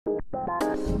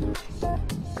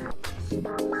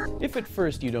If at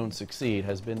first you don't succeed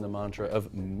has been the mantra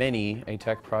of many a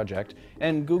tech project,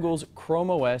 and Google's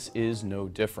Chrome OS is no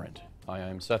different. Hi,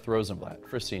 I'm Seth Rosenblatt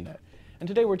for CNET, and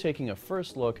today we're taking a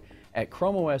first look at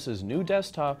Chrome OS's new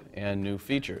desktop and new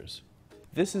features.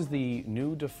 This is the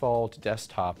new default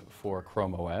desktop for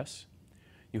Chrome OS.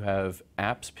 You have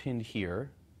apps pinned here,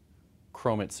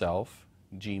 Chrome itself,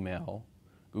 Gmail,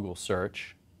 Google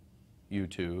Search,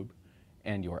 YouTube,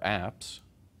 and your apps.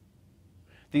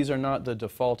 These are not the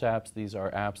default apps, these are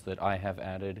apps that I have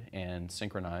added and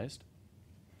synchronized.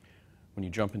 When you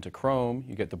jump into Chrome,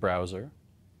 you get the browser,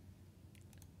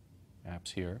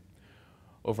 apps here.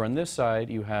 Over on this side,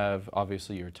 you have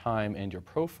obviously your time and your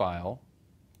profile,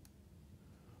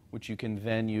 which you can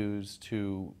then use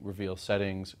to reveal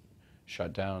settings,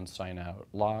 shut down, sign out,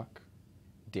 lock,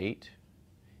 date,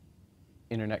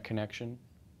 internet connection,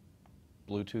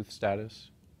 Bluetooth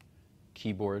status,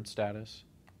 keyboard status,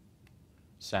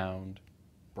 sound,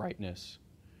 brightness,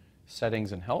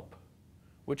 settings and help,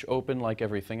 which open like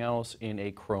everything else in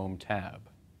a Chrome tab.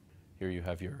 Here you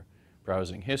have your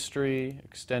browsing history,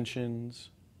 extensions,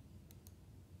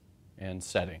 and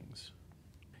settings.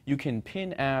 You can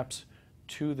pin apps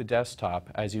to the desktop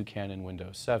as you can in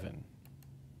Windows 7.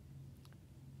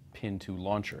 Pin to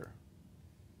launcher.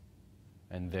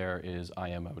 And there is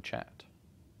IMO chat.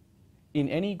 In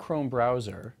any Chrome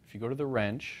browser, if you go to the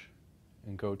wrench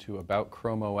and go to About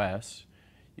Chrome OS,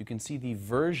 you can see the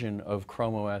version of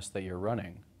Chrome OS that you're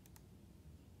running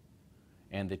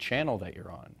and the channel that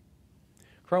you're on.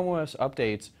 Chrome OS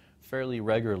updates fairly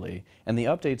regularly, and the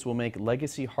updates will make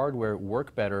legacy hardware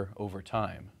work better over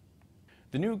time.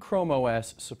 The new Chrome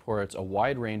OS supports a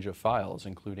wide range of files,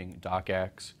 including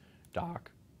DocX,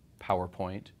 Doc,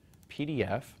 PowerPoint,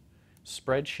 PDF,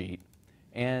 spreadsheet,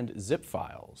 and zip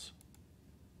files.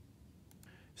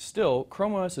 Still,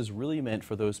 Chrome OS is really meant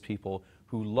for those people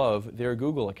who love their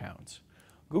Google accounts.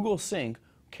 Google Sync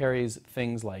carries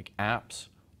things like apps,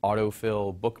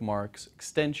 autofill, bookmarks,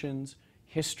 extensions,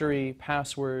 history,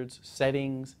 passwords,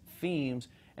 settings, themes,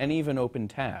 and even open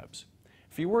tabs.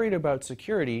 If you're worried about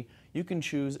security, you can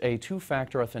choose a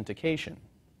two-factor authentication.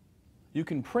 You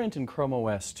can print in Chrome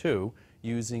OS 2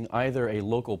 using either a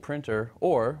local printer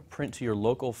or print to your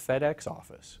local FedEx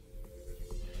office.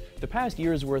 The past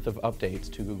year's worth of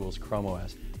updates to Google's Chrome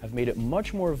OS have made it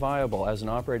much more viable as an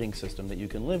operating system that you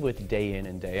can live with day in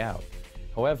and day out.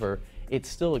 However, it's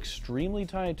still extremely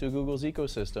tied to Google's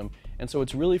ecosystem, and so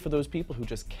it's really for those people who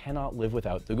just cannot live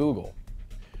without the Google.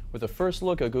 With a first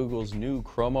look at Google's new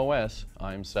Chrome OS,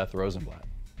 I'm Seth Rosenblatt.